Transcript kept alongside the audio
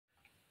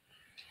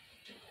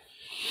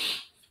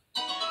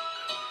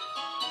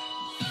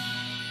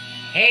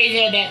Hey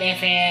there, Batman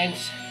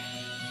fans.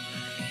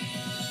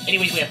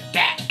 Anyways, we're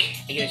back.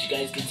 I guess you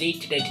guys can see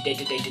today,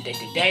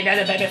 now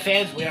the Batman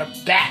fans, we are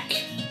back.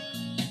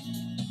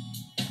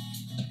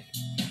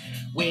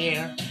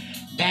 We're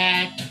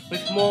back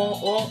with more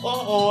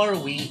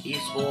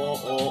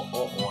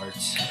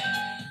sports.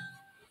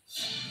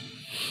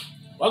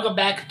 Welcome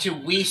back to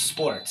Wii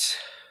Sports.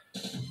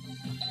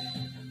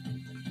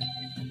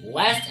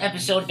 Last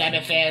episode,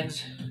 Batman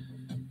fans,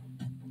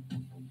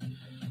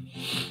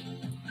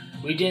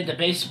 we did the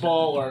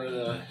baseball or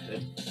the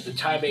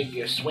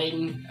timing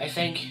swing, I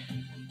think,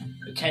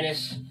 the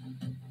tennis.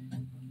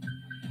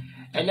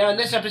 And now in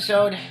this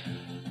episode,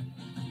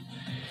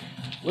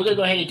 we're going to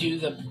go ahead and do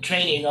the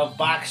training of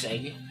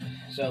boxing.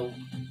 So,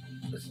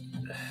 let's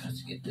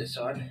get this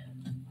on.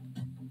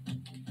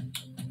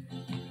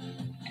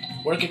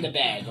 Work in the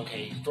bag.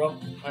 Okay,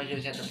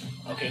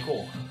 okay,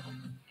 cool.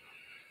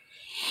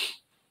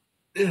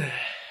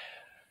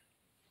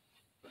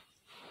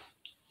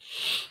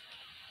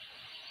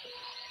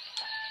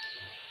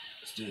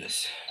 Let's do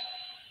this.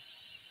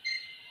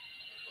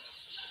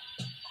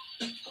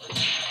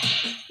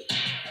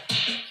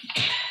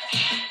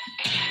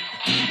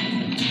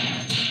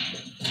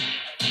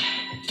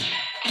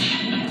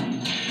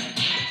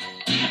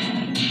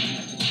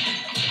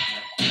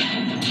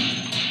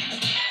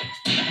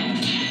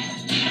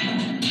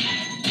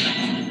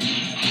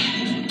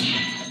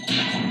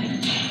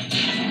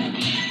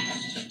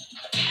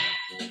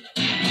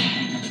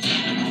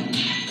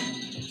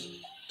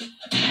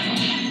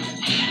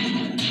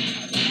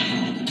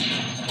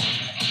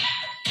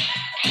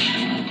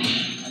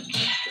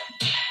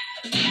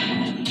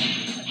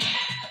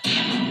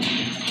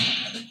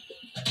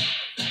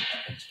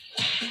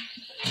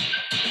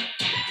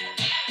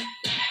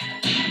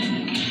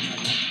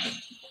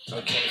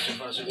 Okay, so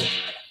far so good.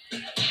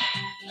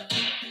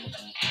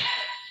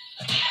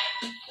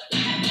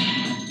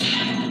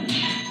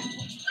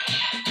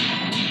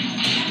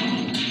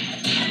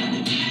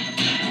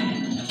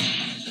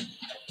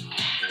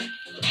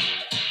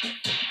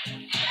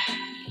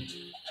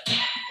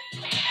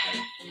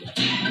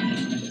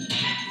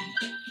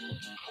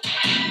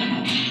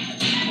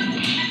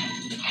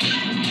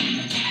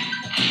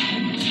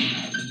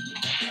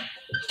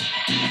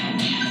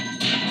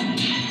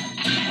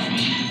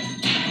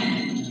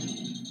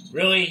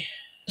 Really?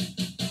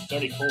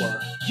 34.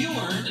 You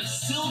earned a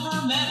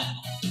silver medal.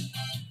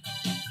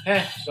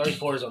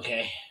 34 is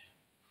okay.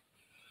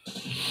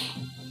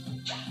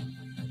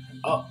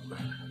 Oh.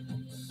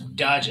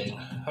 Dodging.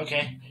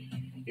 Okay.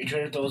 Your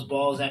trainer throws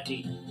balls at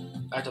the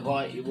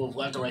ball, you move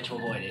left or right to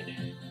avoid it.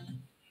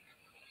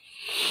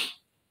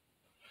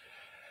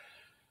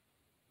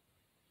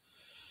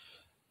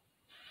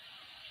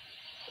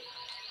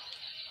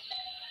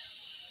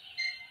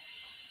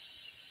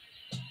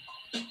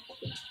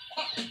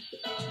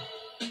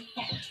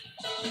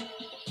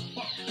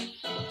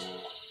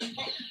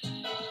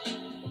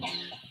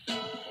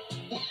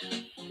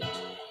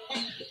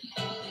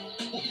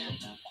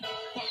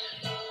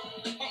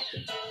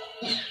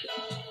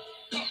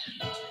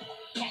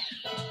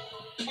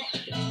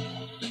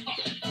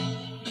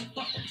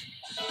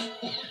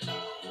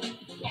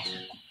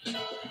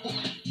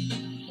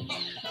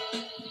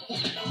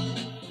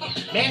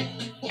 Man,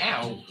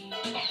 ow.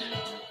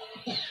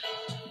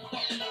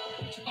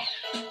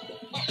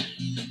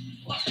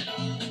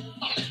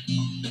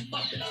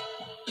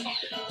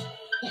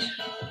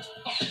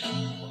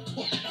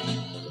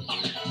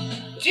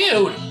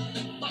 Dude!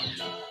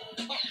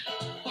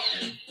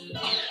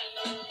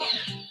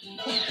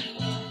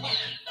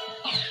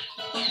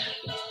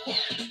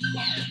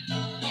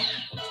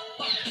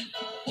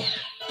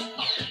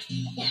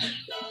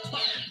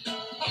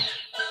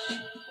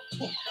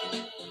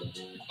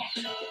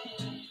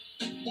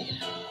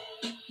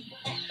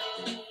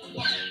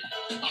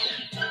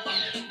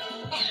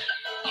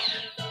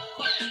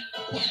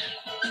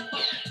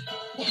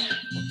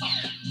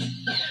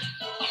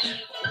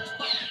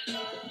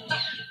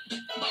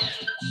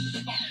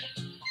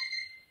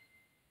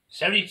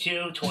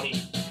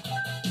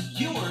 $72.20.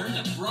 You earned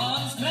a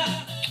bronze medal.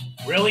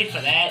 Really, for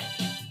that?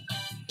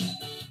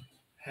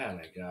 Oh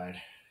my god.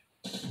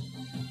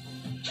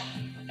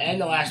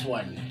 And the last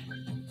one.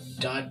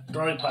 Done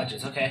throwing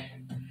punches, okay.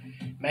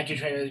 Match your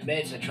trainer's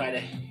mitts and try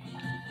to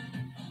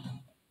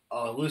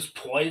lose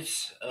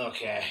points.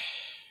 Okay.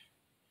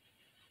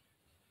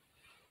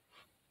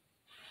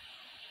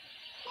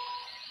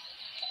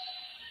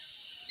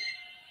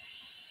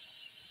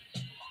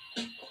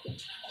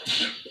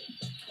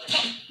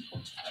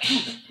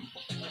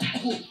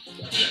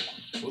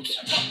 Oops.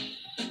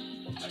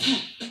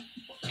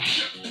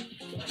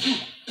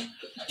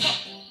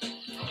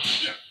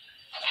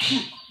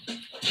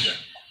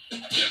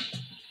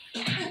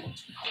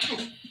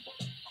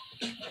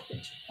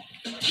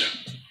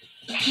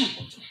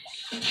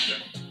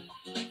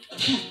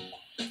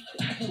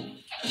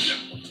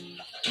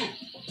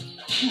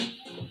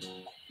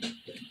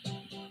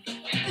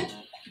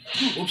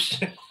 Oops.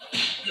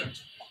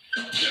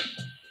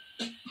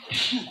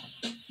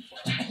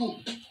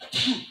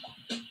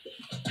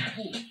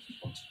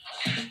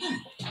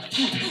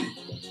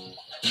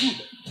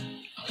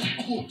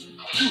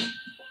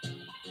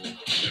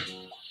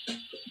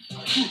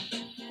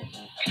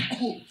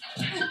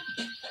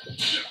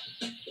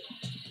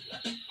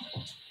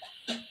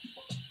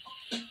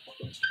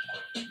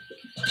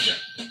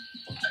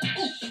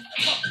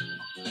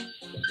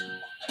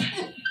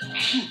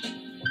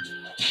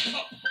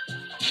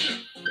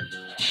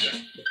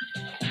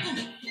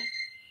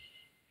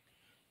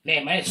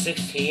 Man, mine is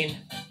 16.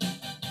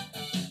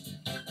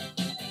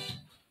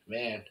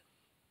 Man.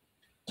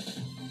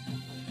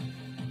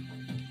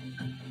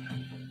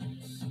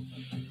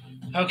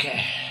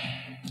 Okay.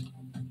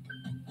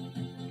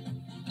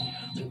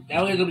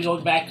 Now we're going to be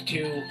going back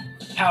to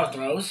power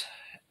throws.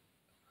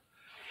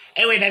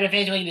 Anyway, Batman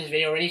fans, if you like this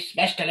video already,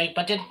 smash the like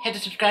button, hit the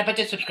subscribe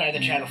button, subscribe to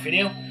the channel for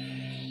new.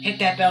 Hit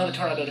that bell to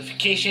turn on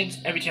notifications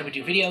every time we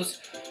do videos.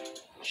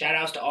 Shout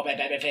outs to all my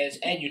Batman fans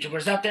and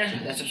YouTubers out there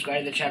that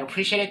subscribe to the channel.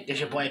 Appreciate it. This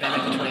is your boy,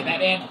 Batman 20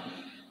 Batman.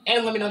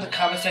 And let me know in the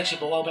comment section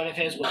below, Batman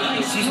fans, what you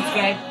guys see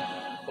subscribe.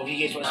 What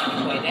you guys want to see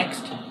me play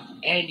next.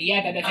 And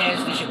yeah, Batman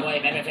fans, this is your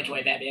boy, Batman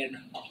 20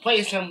 Batman.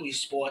 Playing some Wii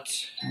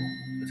Sports.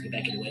 Let's get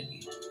back into it.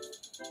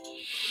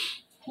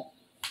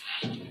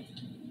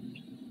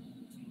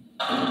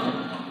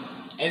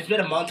 And it's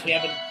been a month we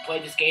haven't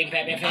played this game,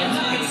 Batman fans.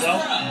 Here we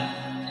go.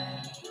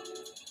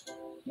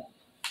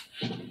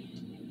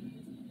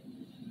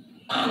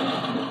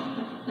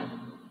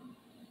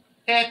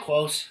 Yeah,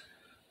 close.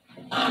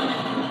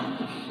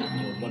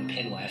 One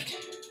pin left.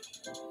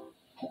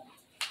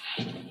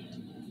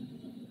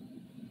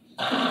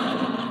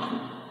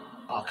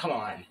 Oh, come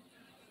on.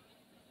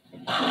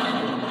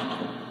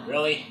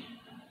 Really?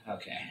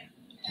 Okay.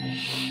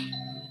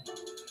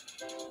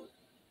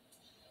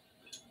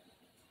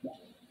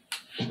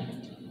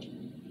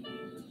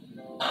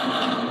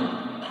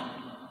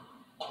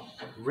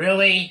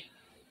 Really?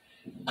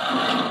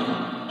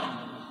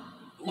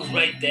 It was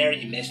right there,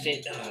 you missed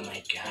it? Oh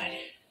my god.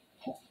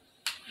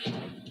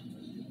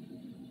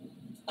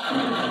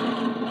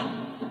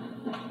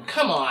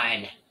 Come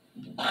on.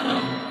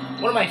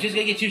 What am I, just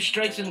gonna get 2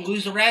 strikes and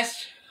lose the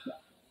rest?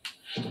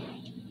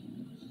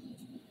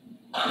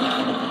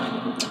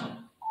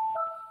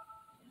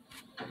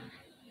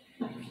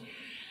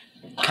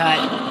 Cut.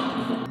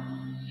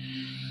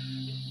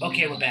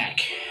 Okay, we're back.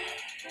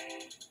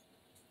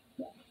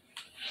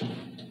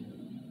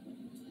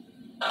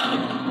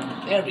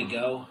 There we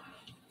go.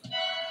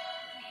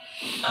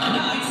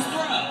 Nice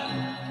throw.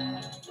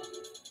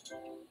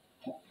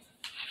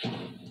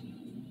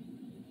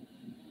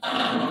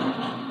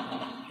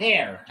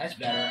 There, that's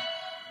better.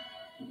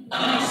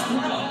 Nice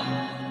throw.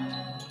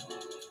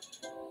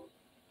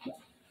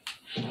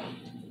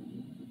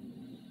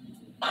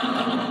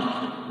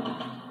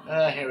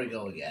 Here we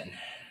go again.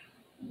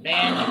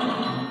 Man.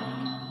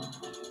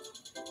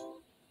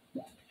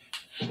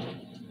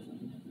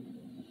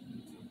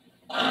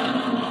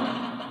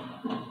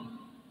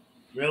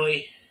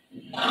 Really?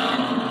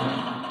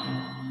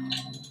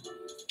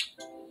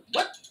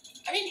 What?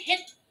 I didn't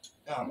hit.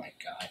 Oh my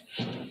god.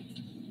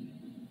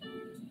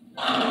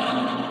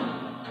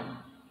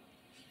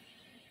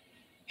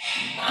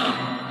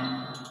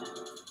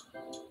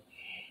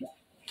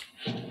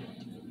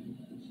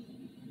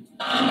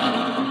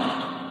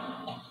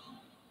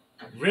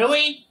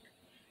 Really?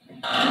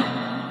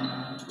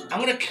 I'm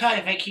gonna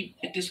cut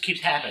if this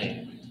keeps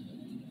happening.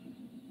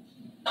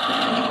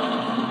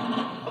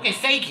 Okay,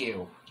 thank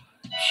you.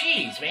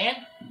 Jeez, man.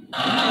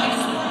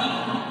 Nice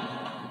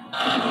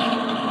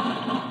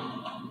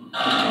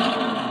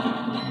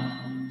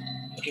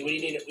Okay, we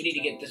need to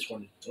get this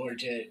one in order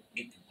to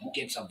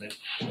get something.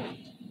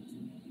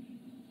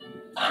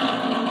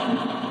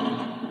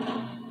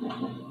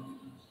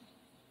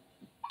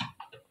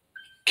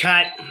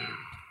 Cut.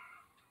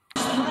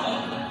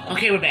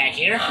 Okay, we're back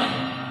here.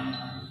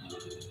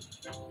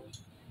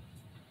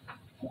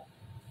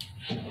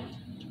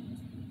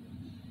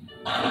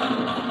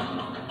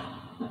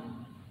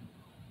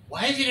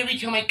 Why is it every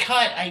time I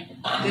cut,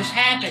 this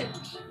happens?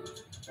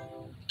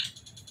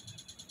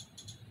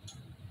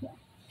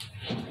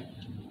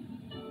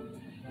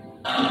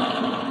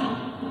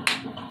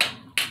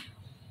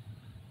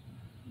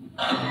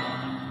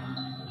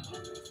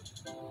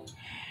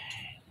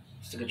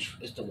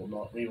 It's the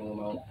remote,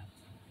 remote.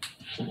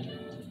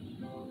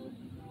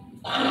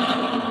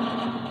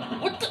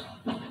 What the?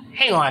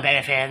 Hang on,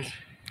 Batman fans.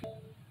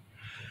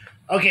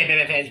 Okay,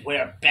 Batman fans,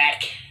 we're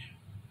back.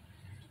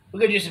 We're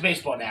gonna do some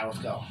baseball now. Let's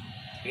go.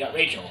 We got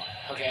Rachel.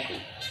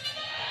 Okay.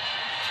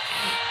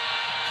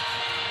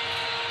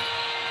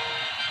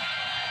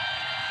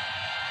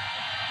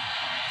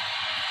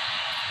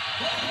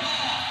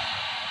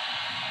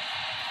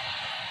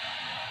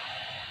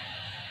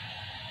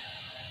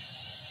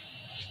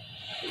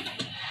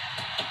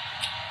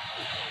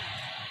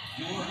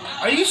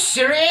 Are you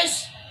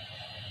serious?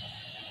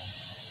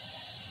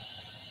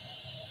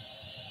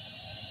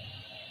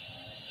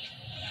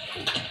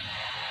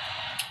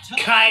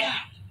 Cut.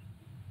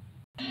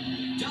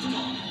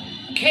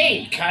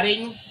 Okay,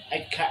 cutting.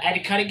 I had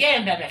to cut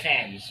again, Batman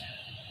fans.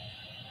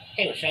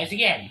 Hey, let's try this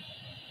again.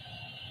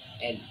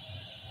 And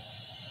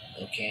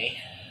okay.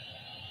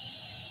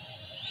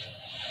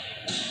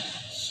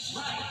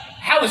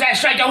 How was that a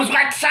strike? I was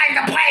right side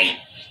of the plate!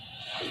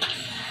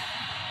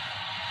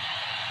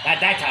 Not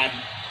that time.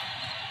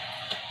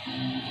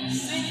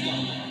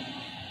 Single.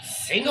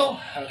 Single?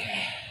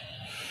 Okay.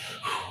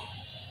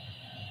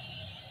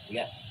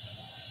 Yep.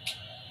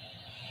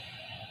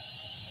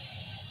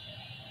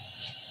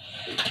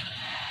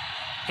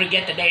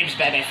 Forget the names,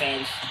 Batman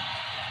fans.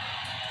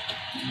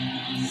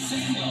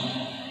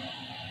 Single.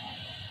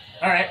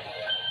 Alright.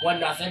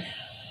 1-0.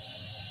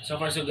 So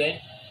far, so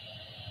good.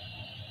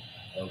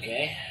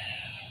 Okay.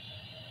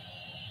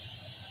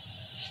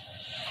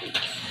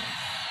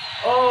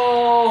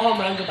 Oh, home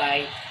run,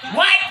 goodbye.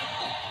 What?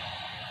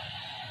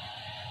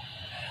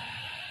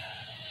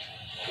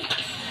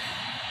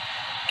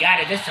 Got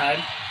it this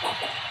time.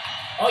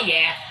 Oh,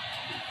 yeah.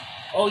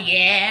 Oh,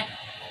 yeah.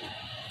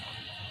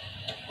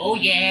 Oh,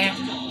 yeah.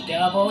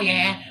 Double,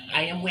 yeah.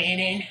 I am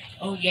winning.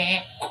 Oh,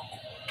 yeah.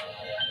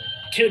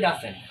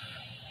 2-0.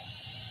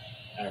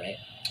 Alright.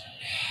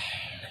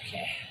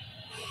 Okay.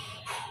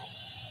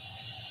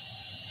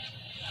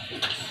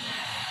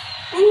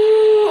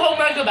 Ooh, home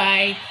run,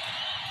 goodbye.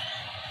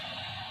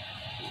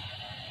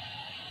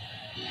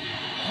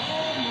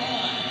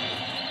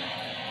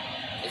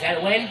 Is that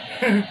a win?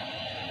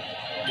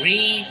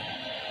 3,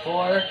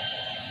 4,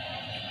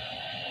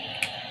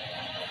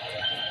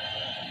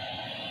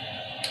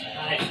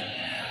 5.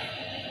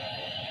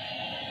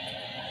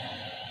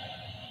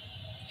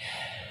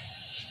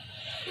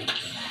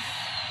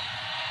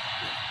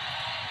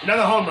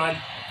 Another home run.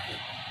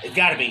 It's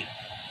gotta be.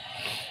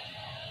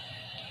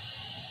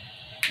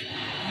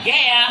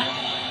 Yeah!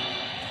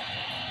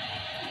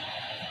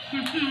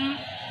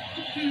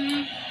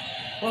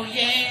 Oh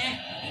yeah,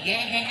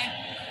 yeah.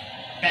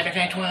 Batman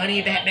fan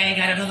 20, Batman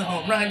got another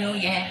home run, oh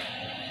yeah.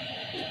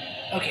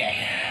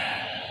 Okay.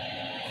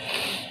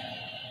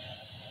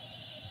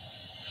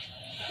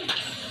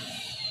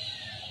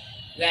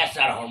 That's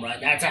not a home run,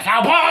 that's a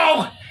foul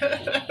ball!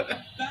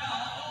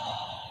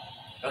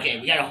 Okay,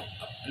 we got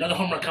another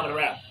home run coming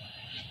around.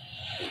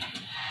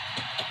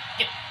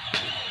 Yep.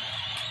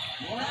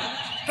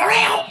 For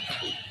real!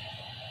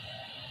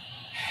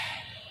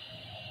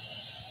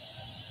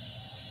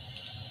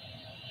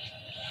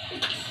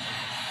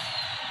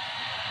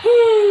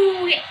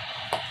 Woo! Yeah.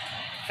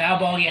 Foul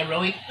ball, yeah,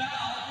 really?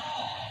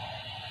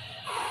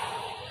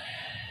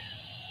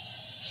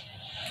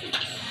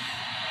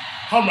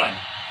 Home run.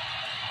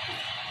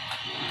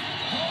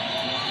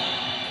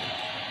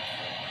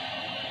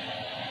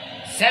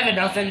 Seven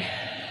nothing.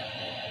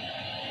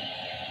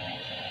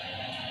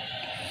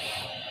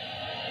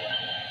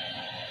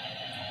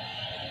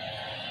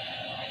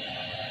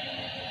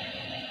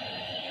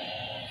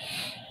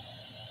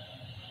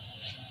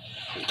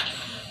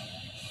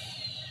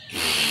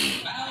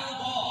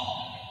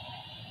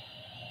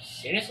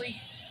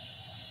 Seriously?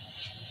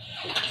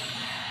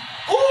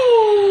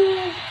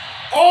 Ooh!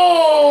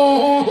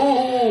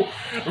 Oh!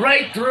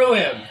 Right through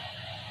him.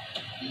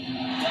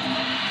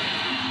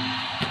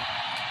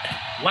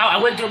 Wow, I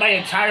went through my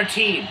entire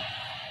team.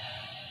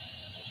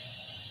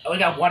 I only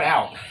got 1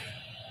 out.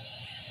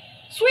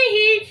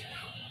 Sweet!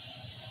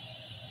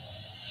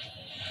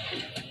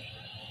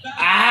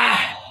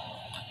 Ah!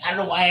 I don't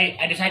know why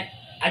I decided.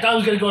 I thought I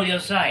was gonna go to the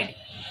other side.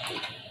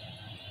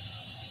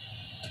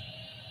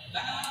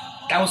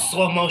 That was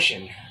slow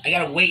motion. I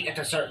gotta wait at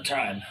a certain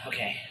time.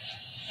 Okay.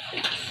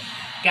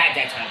 Got it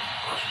that time.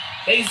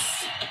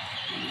 Base.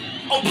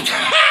 Oh!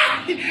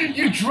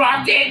 You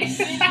dropped it!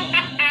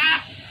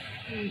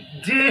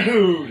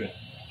 Dude!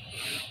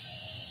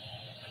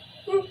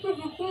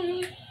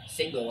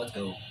 Single, let's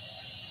go.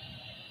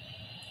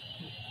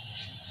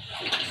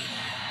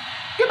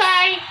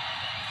 Goodbye!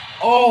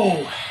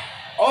 Oh!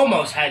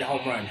 Almost had a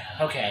home run.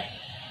 Okay.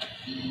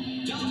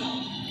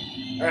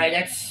 Alright,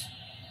 that's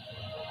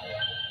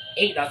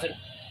 8-0.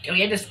 Can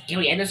we end this? Can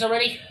we end this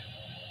already?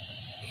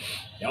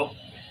 Nope.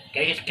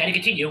 Gotta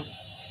continue.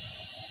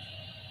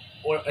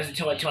 Or is it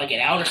until I get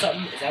out or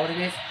something? Is that what it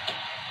is?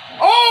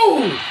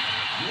 Oh!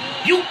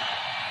 You!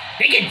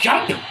 They can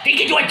jump! They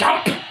can do a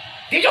jump!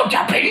 There's no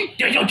jumping!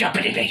 There's no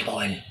jumping in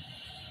baseball.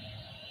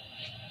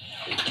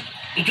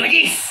 Enjoy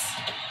this!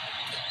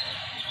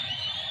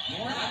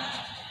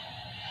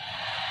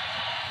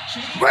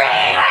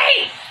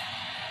 Really?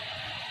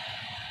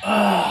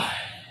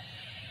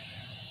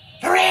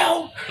 For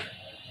real?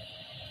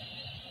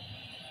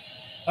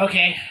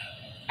 Okay.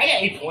 I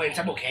got 8 points.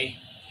 I'm okay.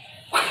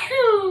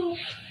 Whew.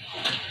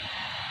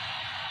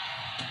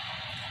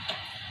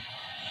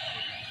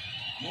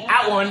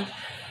 Out one.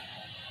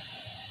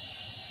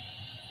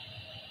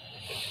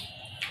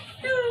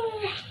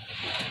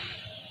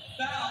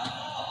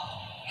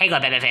 Hang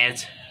on, Batman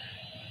fans.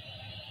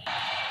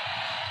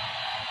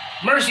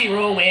 Mercy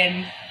rule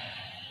win.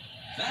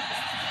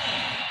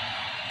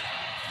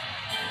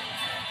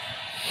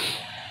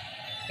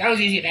 That was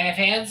easy, Batman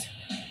fans.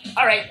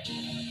 Alright.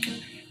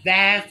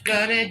 That's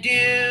gonna do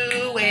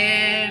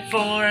it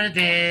for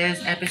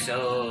this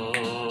episode.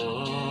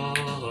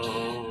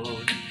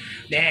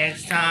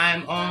 Next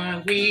time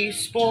on Wii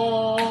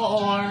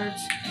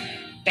Sports,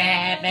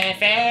 Batman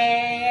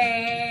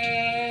fans.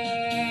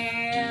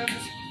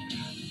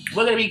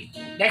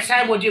 next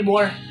time we'll do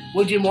more.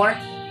 We'll do more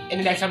in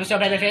the next episode,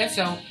 Batman fans.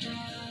 So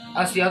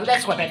I'll see you on the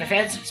next one, Batman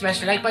fans. Smash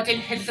the like button,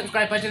 hit the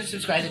subscribe button,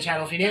 subscribe to the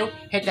channel if you're new,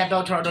 hit that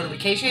bell to our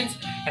notifications,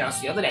 and I'll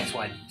see you on the next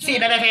one. See you,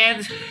 Batman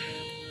fans.